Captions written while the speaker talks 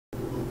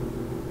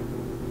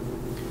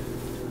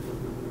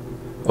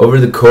Over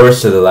the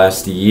course of the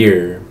last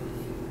year,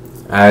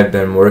 I've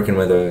been working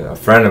with a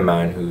friend of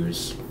mine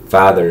whose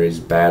father is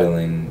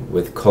battling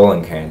with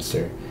colon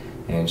cancer,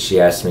 and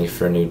she asked me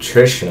for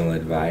nutritional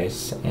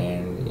advice,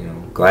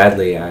 and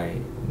gladly I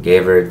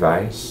gave her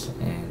advice,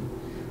 and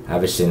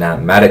obviously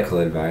not medical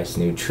advice,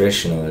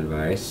 nutritional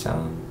advice.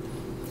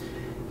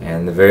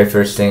 And the very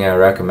first thing I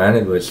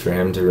recommended was for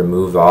him to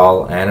remove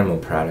all animal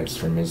products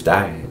from his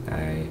diet.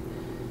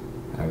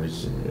 I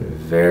was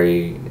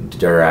very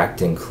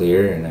direct and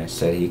clear, and I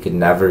said he could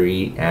never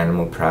eat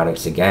animal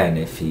products again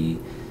if he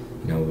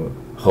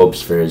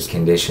hopes for his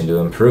condition to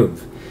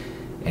improve.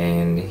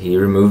 And he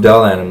removed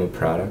all animal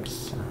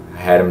products. I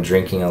had him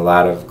drinking a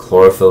lot of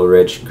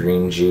chlorophyll-rich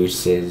green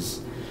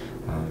juices,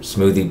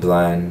 smoothie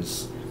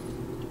blends,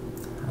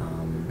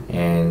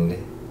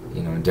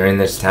 and during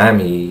this time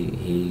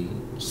he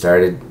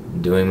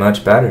started doing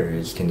much better.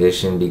 His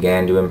condition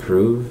began to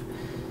improve.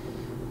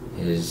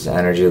 His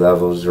energy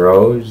levels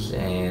rose,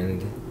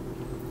 and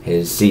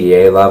his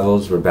CEA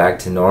levels were back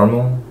to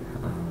normal,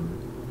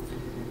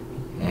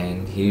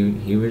 and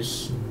he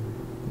was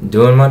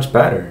doing much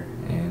better.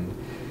 And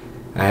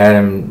I had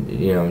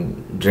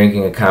him,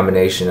 drinking a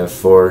combination of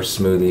 4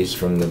 smoothies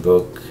from the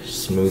book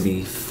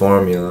Smoothie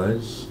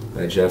Formulas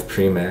by Jeff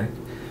Premack,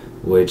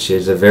 which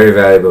is a very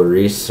valuable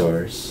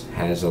resource.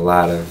 Has a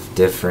lot of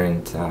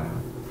different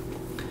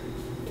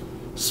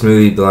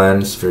smoothie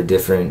blends for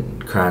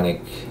different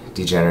chronic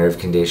degenerative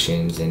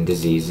conditions and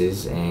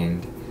diseases,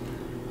 and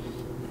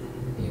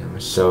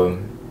so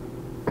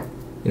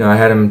I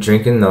had him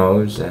drinking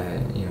those.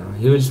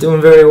 He was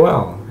doing very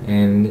well,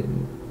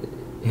 and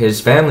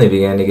his family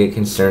began to get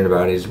concerned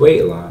about his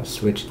weight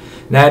loss, which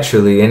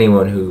naturally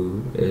anyone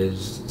who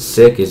is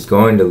sick is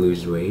going to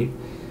lose weight.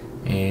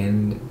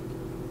 And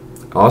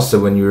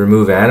also, when you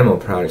remove animal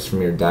products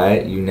from your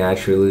diet, you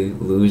naturally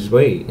lose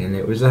weight, and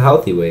it was a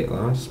healthy weight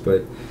loss.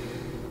 But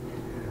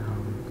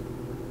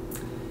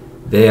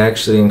they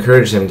actually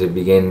encouraged him to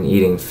begin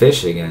eating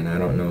fish again. I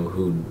don't know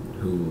who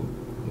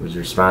was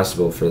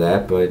responsible for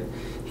that, but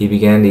he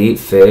began to eat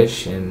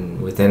fish,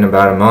 and within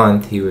about a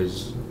month he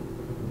was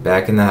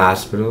back in the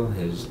hospital.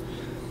 His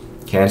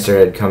cancer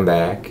had come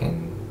back,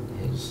 and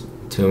his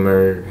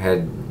tumor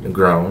had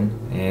grown,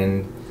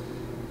 and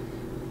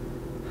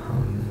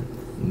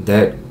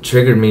that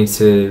triggered me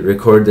to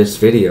record this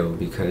video,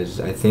 because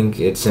I think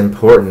it's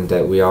important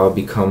that we all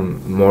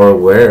become more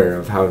aware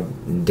of how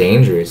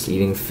dangerous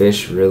eating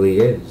fish really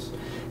is,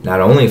 not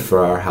only for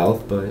our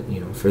health, but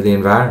for the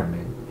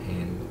environment.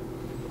 And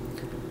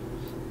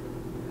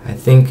I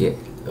think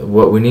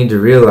what we need to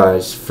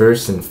realize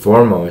first and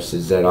foremost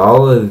is that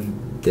all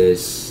of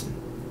these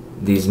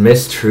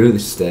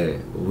mistruths that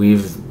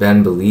we've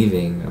been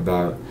believing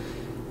about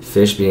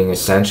fish being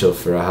essential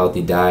for a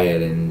healthy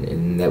diet,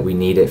 and that we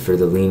need it for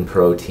the lean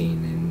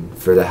protein and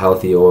for the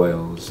healthy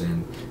oils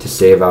and to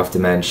stave off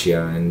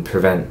dementia and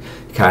prevent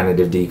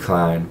cognitive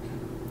decline.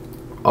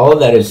 All of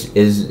that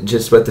is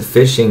just what the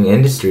fishing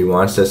industry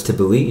wants us to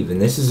believe,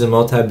 and this is a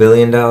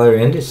multi-billion-dollar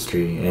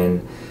industry.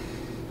 And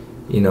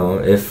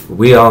if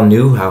we all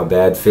knew how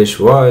bad fish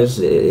was,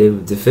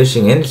 the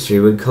fishing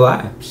industry would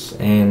collapse,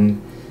 and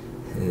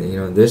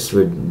this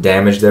would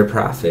damage their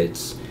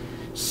profits.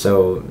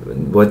 So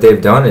what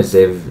they've done is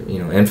they've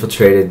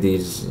infiltrated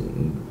these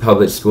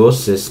public school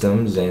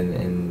systems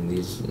and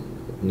these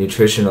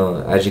nutritional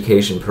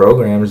education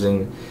programs,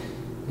 and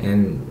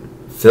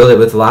filled it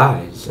with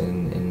lies,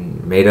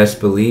 and made us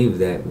believe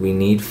that we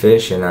need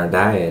fish in our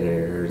diet,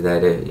 or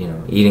that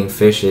eating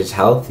fish is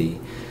healthy.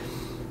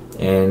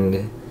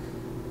 And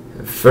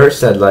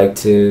first I'd like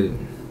to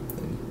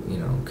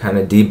kind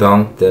of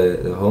debunk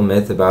the whole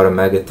myth about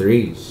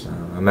omega-3s.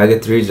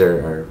 Omega-3s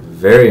are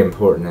very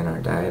important in our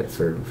diet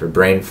for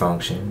brain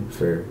function,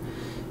 for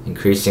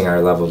increasing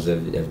our levels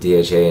of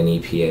DHA and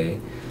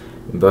EPA.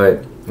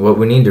 But what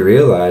we need to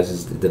realize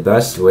is that the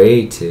best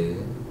way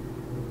to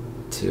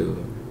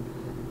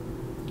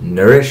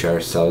nourish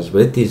ourselves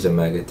with these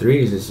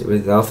omega-3s is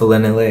with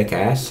alpha-linoleic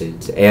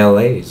acids,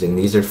 ALAs, and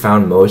these are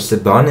found most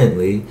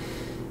abundantly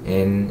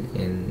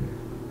in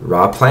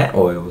raw plant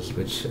oils,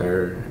 which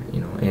are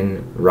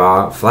in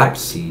raw flax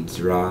seeds,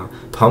 raw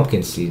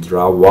pumpkin seeds,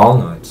 raw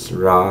walnuts,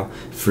 raw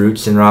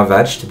fruits, and raw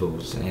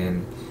vegetables.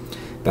 And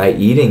by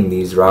eating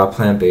these raw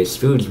plant-based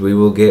foods, we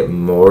will get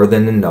more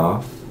than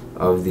enough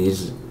of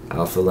these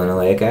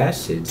alpha-linoleic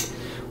acids,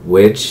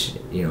 which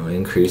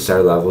increase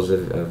our levels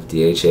of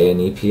DHA and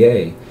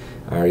EPA,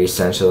 our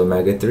essential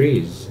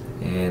omega-3s.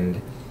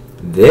 And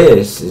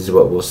this is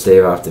what will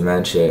stave off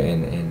dementia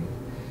and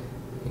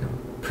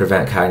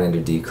prevent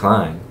cognitive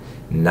decline,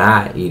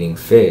 not eating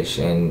fish.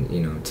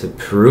 And to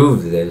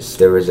prove this,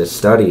 there was a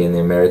study in the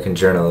American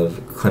Journal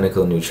of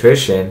Clinical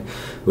Nutrition,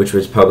 which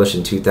was published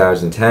in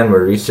 2010,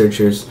 where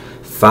researchers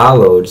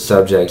followed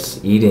subjects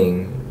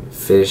eating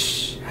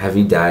fish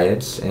heavy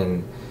diets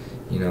and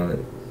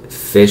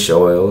fish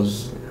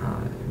oils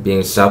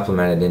being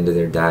supplemented into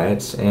their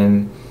diets,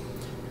 and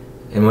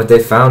what they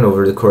found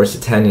over the course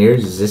of 10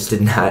 years is this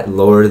did not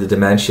lower the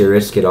dementia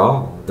risk at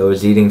all.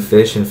 Those eating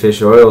fish and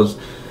fish oils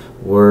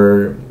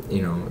were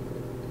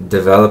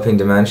developing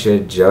dementia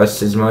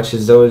just as much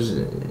as those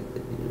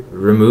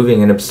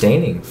removing and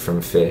abstaining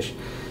from fish.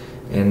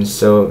 And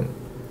so,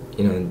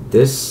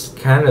 this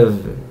kind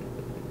of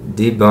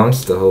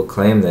debunks the whole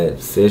claim that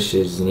fish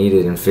is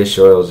needed and fish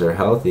oils are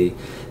healthy.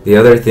 The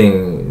other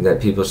thing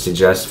that people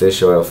suggest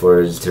fish oil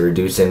for is to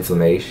reduce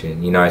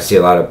inflammation. I see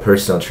a lot of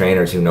personal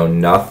trainers who know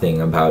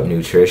nothing about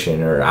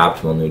nutrition or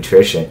optimal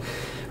nutrition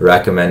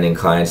recommending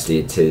clients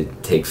to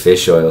take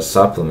fish oil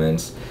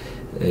supplements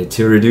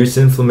to reduce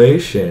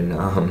inflammation.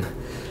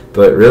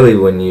 But really,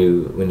 when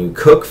you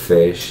cook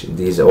fish,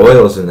 these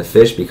oils in the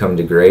fish become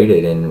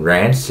degraded and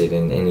rancid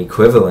and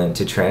equivalent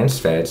to trans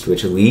fats,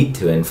 which lead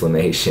to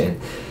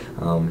inflammation.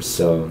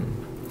 So,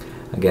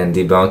 again,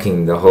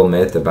 debunking the whole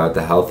myth about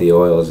the healthy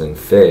oils in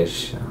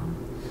fish.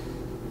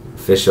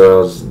 Fish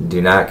oils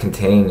do not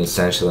contain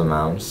essential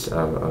amounts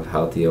of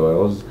healthy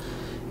oils,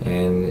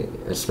 and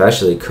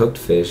especially cooked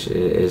fish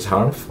is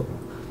harmful.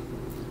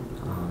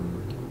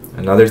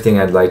 Another thing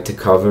I'd like to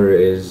cover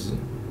is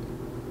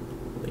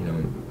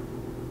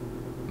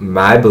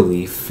my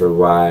belief for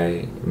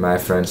why my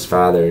friend's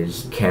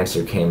father's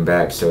cancer came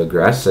back so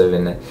aggressive,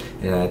 and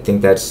I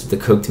think that's the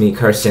cooked meat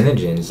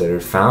carcinogens that are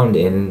found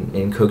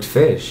in cooked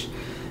fish.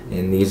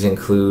 And these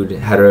include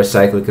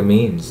heterocyclic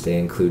amines. They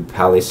include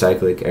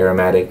polycyclic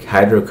aromatic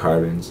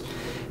hydrocarbons.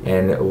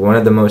 And one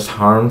of the most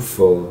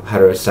harmful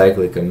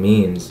heterocyclic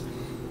amines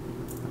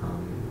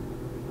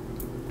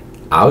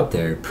out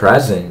there,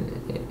 present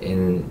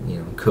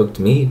in cooked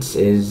meats,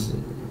 is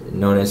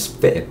known as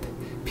PhIP,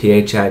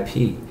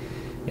 PhIP.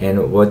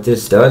 And what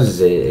this does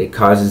is it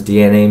causes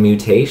DNA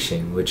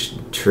mutation, which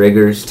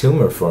triggers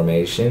tumor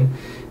formation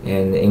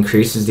and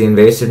increases the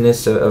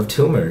invasiveness of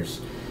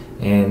tumors.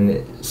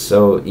 And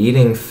so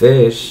eating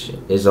fish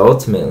is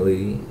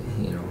ultimately,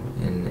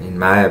 in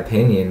my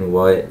opinion,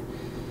 what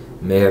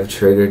may have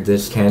triggered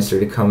this cancer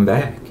to come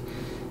back.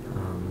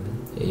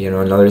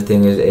 Another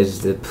thing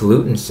is the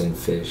pollutants in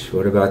fish.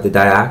 What about the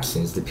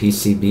dioxins, the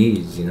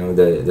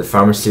PCBs, the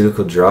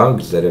pharmaceutical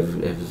drugs that have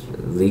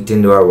leaked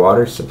into our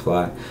water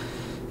supply?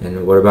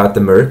 And what about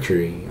the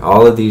mercury?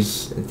 All of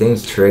these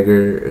things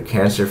trigger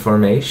cancer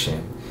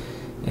formation.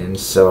 And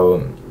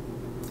so,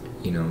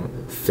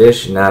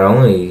 fish not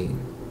only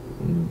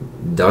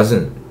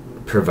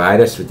doesn't provide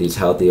us with these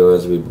healthy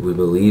oils we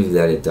believe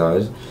that it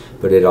does,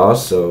 but it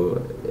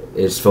also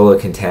is full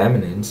of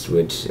contaminants,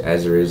 which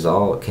as a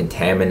result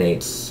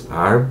contaminates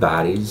our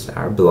bodies,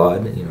 our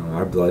blood,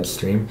 our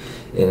bloodstream,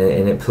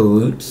 and it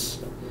pollutes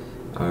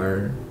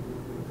our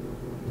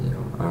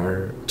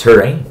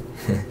terrain.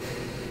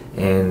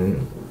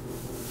 And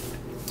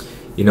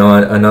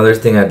another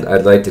thing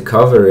I'd like to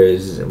cover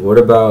is, what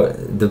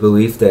about the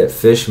belief that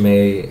fish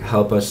may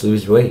help us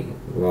lose weight?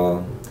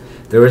 Well,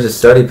 there was a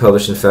study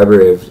published in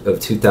February of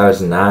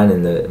 2009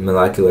 in the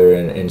Molecular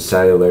and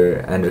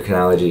Cellular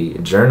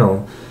Endocrinology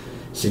journal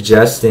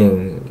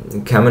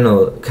suggesting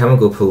chemical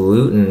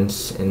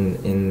pollutants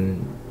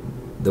in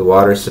the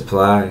water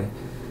supply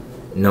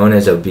known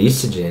as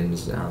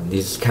obesogens.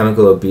 These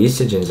chemical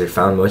obesogens are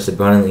found most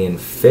abundantly in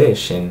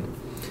fish, and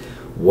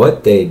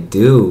what they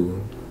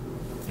do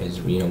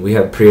is, we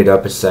have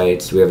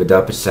pre-adipocytes, we have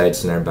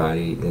adipocytes in our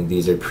body, and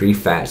these are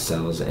pre-fat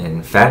cells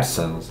and fat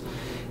cells.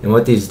 And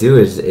what these do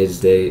is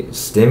they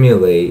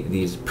stimulate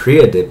these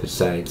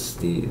pre-adipocytes,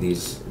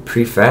 these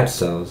pre-fat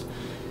cells,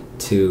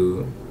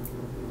 to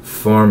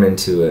form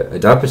into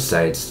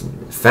adipocytes,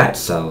 fat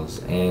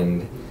cells.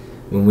 And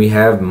when we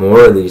have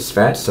more of these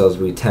fat cells,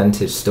 we tend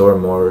to store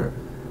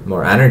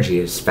more energy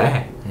as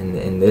fat,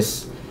 and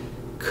this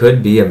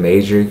could be a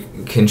major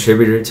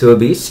contributor to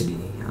obesity.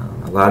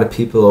 A lot of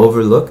people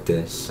overlook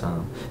this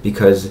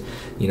because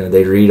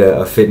they read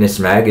a fitness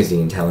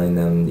magazine telling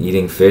them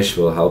eating fish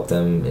will help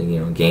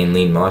them gain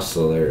lean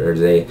muscle, or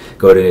they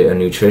go to a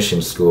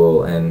nutrition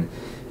school and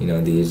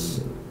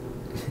these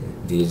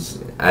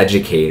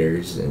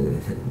educators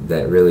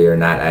that really are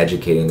not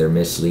educating, they're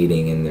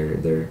misleading, and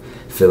they're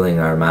filling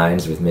our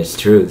minds with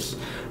mistruths,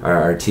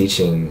 are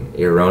teaching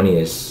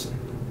erroneous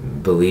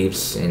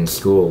beliefs in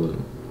school,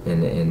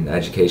 in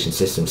education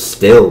systems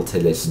still to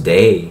this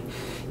day,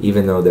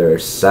 even though there are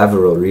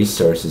several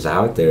resources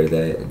out there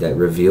that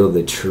reveal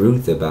the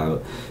truth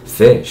about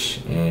fish.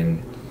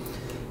 And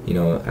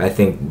I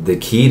think the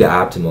key to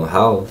optimal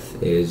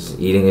health is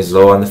eating as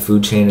low on the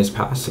food chain as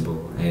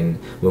possible. And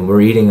when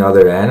we're eating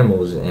other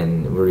animals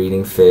and we're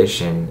eating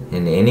fish and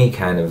any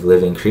kind of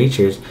living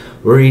creatures,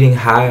 we're eating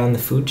high on the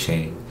food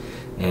chain.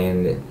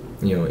 And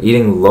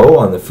eating low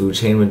on the food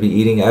chain would be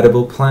eating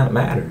edible plant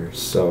matter.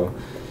 So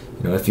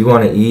if you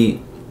want to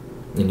eat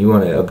and you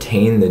want to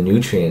obtain the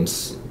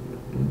nutrients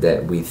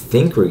that we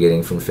think we're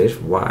getting from fish,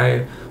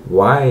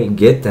 why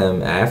get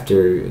them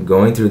after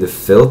going through the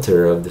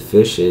filter of the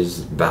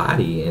fish's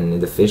body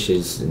and the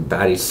fish's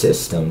body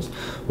systems?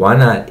 Why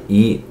not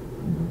eat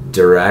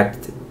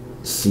direct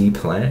sea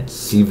plants,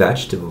 sea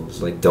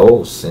vegetables like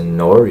dulse and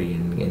nori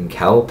and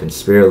kelp and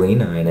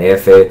spirulina and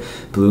AFA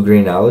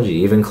blue-green algae,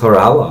 even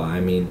chlorella? I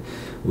mean,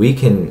 we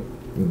can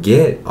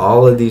get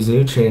all of these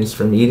nutrients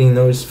from eating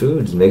those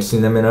foods,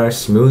 mixing them in our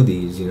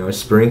smoothies,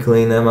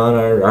 sprinkling them on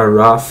our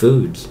raw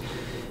foods.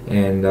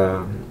 And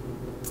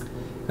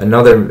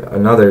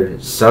another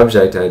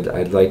subject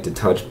I'd like to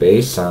touch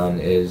base on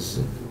is,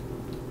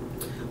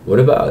 what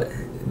about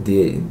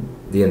the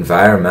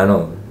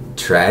environmental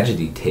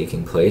tragedy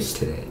taking place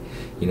today?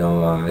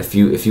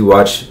 If you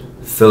watch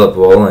Philip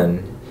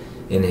Wollen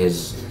in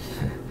his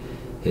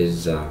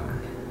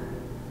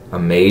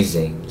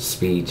amazing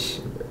speech,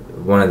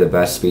 one of the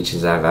best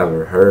speeches I've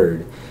ever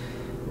heard,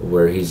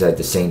 where he's at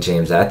the St.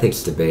 James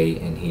Ethics debate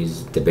and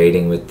he's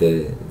debating with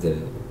the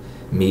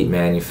meat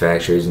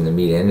manufacturers and the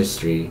meat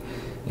industry,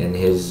 and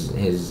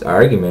his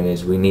argument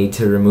is we need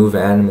to remove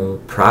animal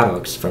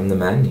products from the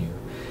menu.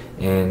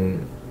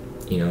 And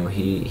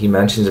he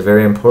mentions a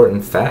very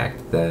important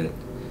fact that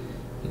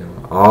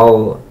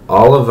all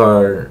of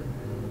our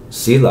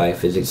sea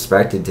life is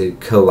expected to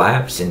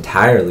collapse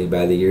entirely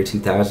by the year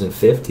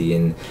 2050,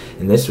 and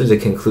this was a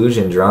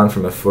conclusion drawn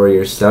from a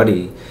 4-year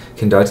study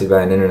conducted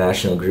by an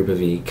international group of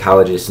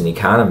ecologists and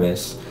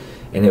economists.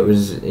 And it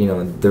was,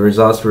 the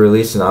results were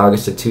released in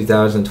August of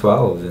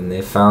 2012, and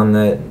they found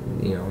that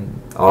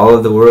all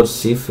of the world's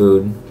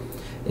seafood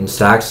and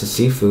stocks of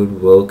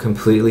seafood will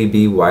completely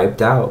be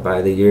wiped out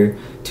by the year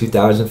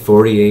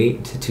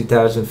 2048 to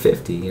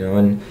 2050.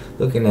 And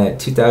looking at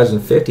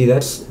 2050,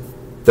 that's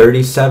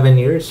 37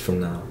 years from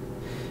now.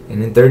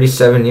 And in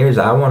 37 years,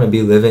 I want to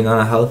be living on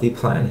a healthy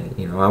planet.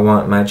 I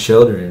want my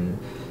children,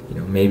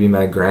 maybe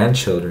my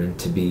grandchildren,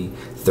 to be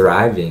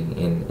thriving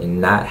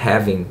and not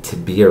having to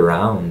be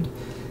around,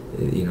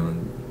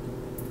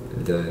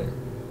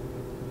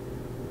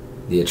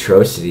 the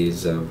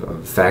atrocities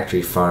of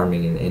factory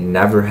farming, and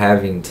never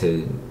having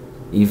to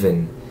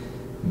even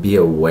be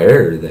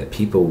aware that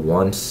people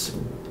once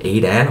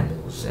ate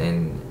animals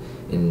and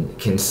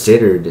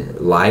considered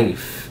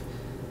life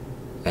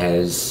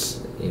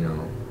as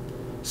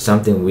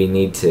something we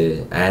need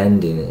to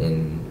end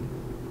and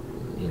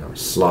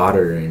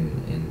slaughter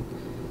and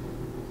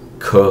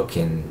cook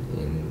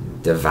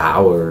and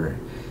devour.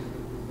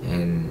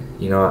 And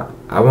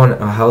I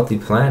want a healthy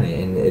planet,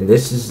 and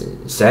this is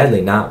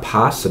sadly not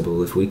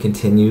possible if we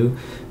continue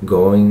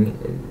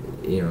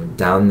going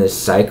down this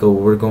cycle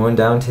we're going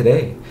down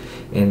today.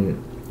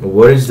 And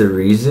what is the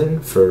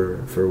reason for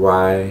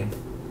why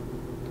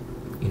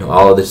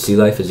all of the sea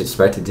life is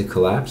expected to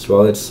collapse?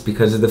 Well, it's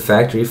because of the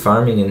factory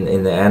farming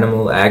and the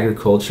animal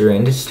agriculture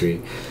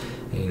industry.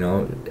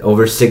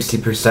 Over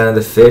 60% of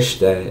the fish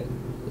that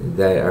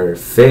are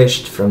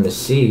fished from the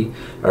sea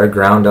are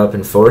ground up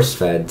and force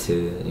fed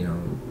to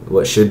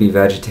what should be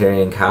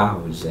vegetarian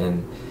cows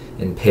and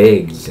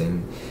pigs.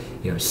 And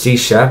Sea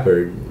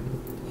Shepherd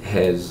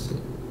has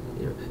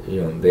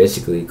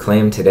basically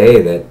claimed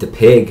today that the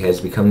pig has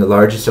become the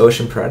largest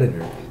ocean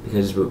predator,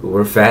 because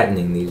we're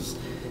fattening these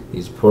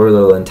poor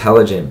little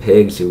intelligent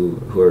pigs who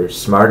are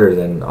smarter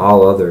than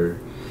all other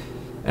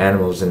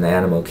animals in the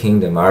animal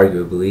kingdom,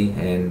 arguably,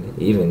 and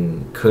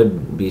even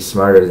could be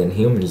smarter than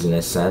humans in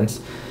a sense,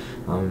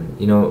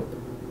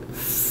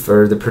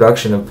 for the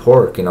production of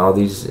pork and all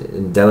these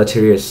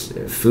deleterious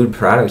food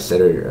products that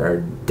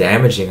are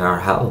damaging our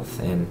health.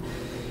 And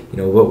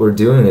what we're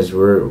doing is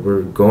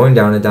we're going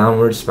down a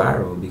downward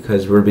spiral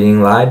because we're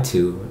being lied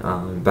to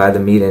by the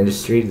meat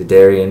industry, the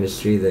dairy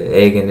industry, the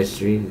egg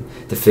industry,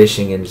 the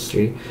fishing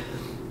industry.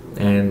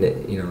 And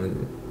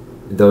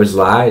those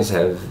lies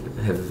have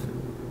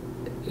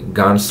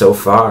gone so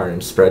far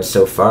and spread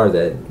so far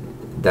that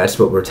that's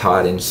what we're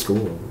taught in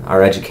school.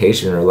 Our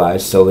education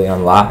relies solely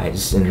on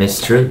lies and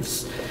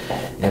mistruths.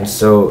 And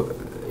so,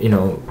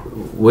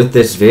 with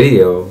this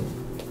video,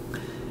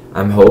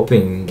 I'm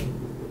hoping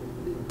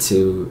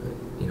to,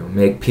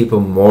 make people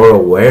more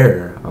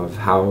aware of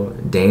how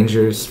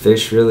dangerous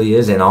fish really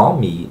is, and all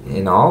meat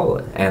and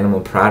all animal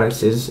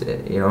products is,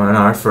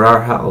 for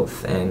our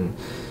health. And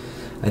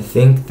I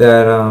think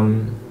that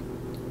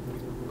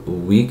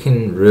we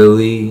can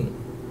really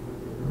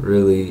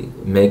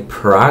make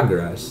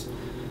progress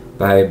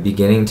by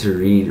beginning to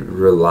read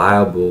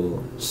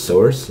reliable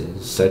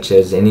sources, such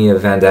as any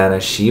of Vandana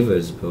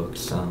Shiva's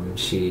books.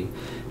 She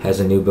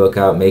has a new book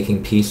out,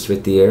 Making Peace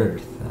with the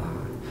Earth.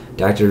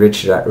 Dr.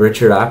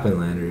 Richard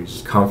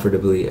Oppenlander's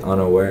Comfortably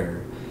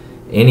Unaware.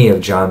 Any of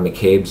John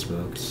McCabe's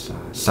books,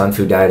 Sun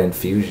Fu Diet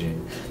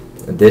Infusion.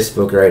 This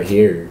book right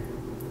here,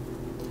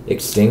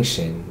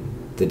 Extinction,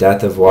 The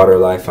Death of Water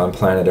Life on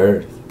Planet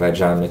Earth by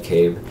John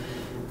McCabe.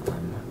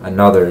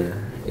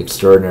 Another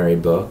extraordinary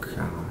book.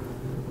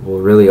 Will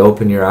really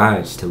open your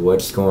eyes to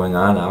what's going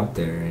on out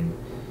there, and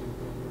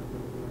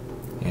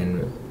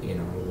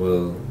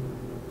will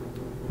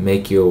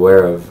make you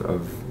aware of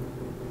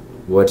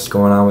what's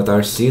going on with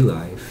our sea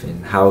life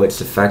and how it's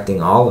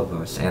affecting all of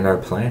us and our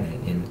planet.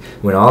 And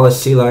when all the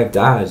sea life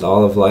dies,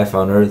 all of life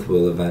on Earth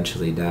will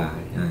eventually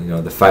die.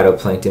 The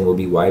phytoplankton will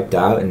be wiped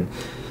out, and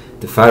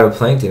the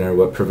phytoplankton are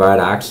what provide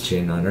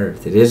oxygen on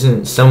Earth. It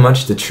isn't so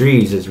much the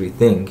trees as we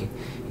think.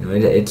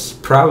 It's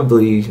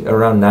probably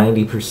around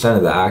 90%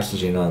 of the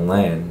oxygen on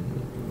land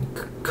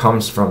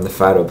comes from the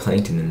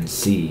phytoplankton in the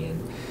sea.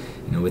 And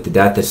with the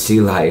death of sea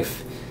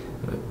life,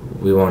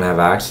 we won't have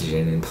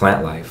oxygen, and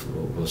plant life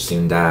will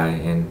soon die.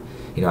 And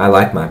I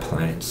like my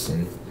plants,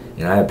 and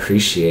I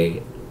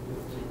appreciate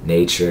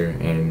nature,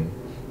 and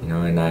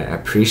and I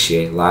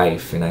appreciate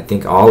life, and I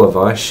think all of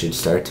us should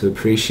start to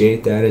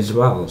appreciate that as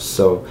well.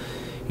 So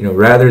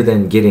rather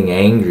than getting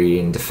angry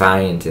and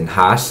defiant and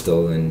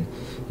hostile and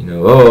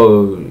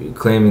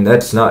claiming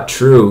that's not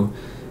true,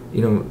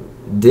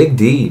 dig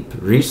deep,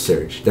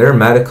 research. There are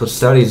medical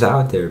studies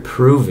out there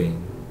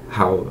proving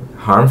how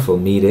harmful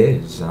meat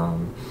is.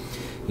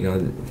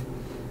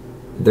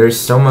 There's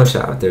so much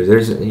out there.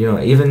 There's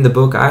even the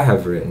book I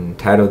have written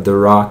titled The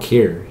Raw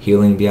Cure: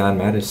 Healing Beyond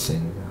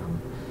Medicine.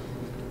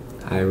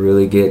 I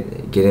really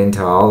get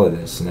into all of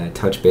this, and I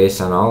touch base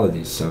on all of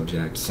these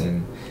subjects,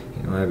 and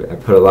I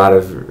put a lot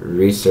of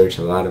research,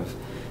 a lot of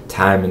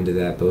time into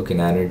that book and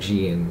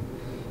energy, and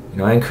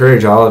I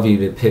encourage all of you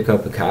to pick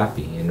up a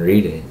copy and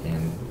read it,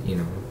 and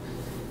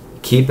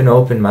keep an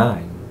open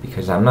mind,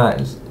 because I'm not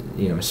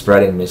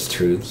spreading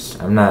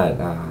mistruths. I'm not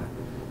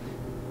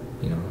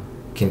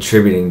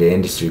contributing to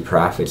industry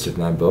profits with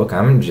my book.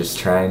 I'm just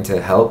trying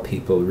to help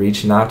people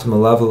reach an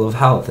optimal level of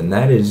health, and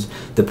that is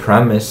the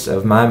premise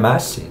of my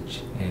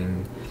message.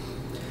 And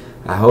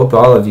I hope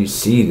all of you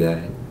see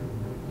that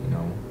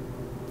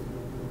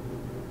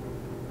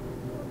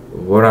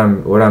what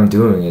I'm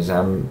doing is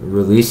I'm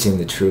releasing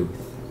the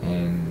truth,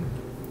 and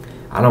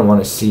I don't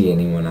want to see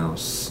anyone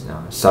else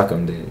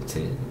succumb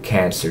to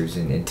cancers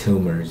and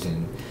tumors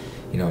and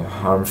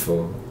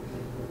harmful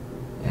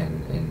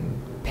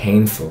and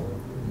painful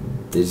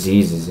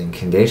diseases and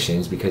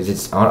conditions, because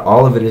it's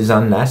all of it is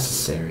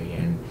unnecessary,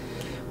 and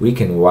we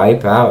can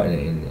wipe out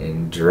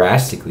and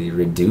drastically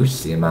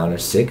reduce the amount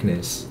of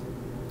sickness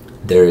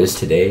there is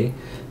today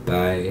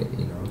by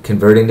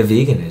converting to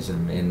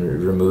veganism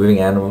and removing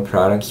animal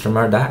products from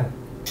our diet.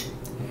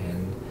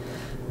 And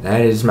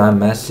that is my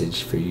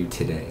message for you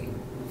today.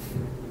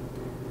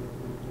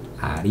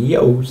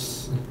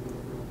 Adios.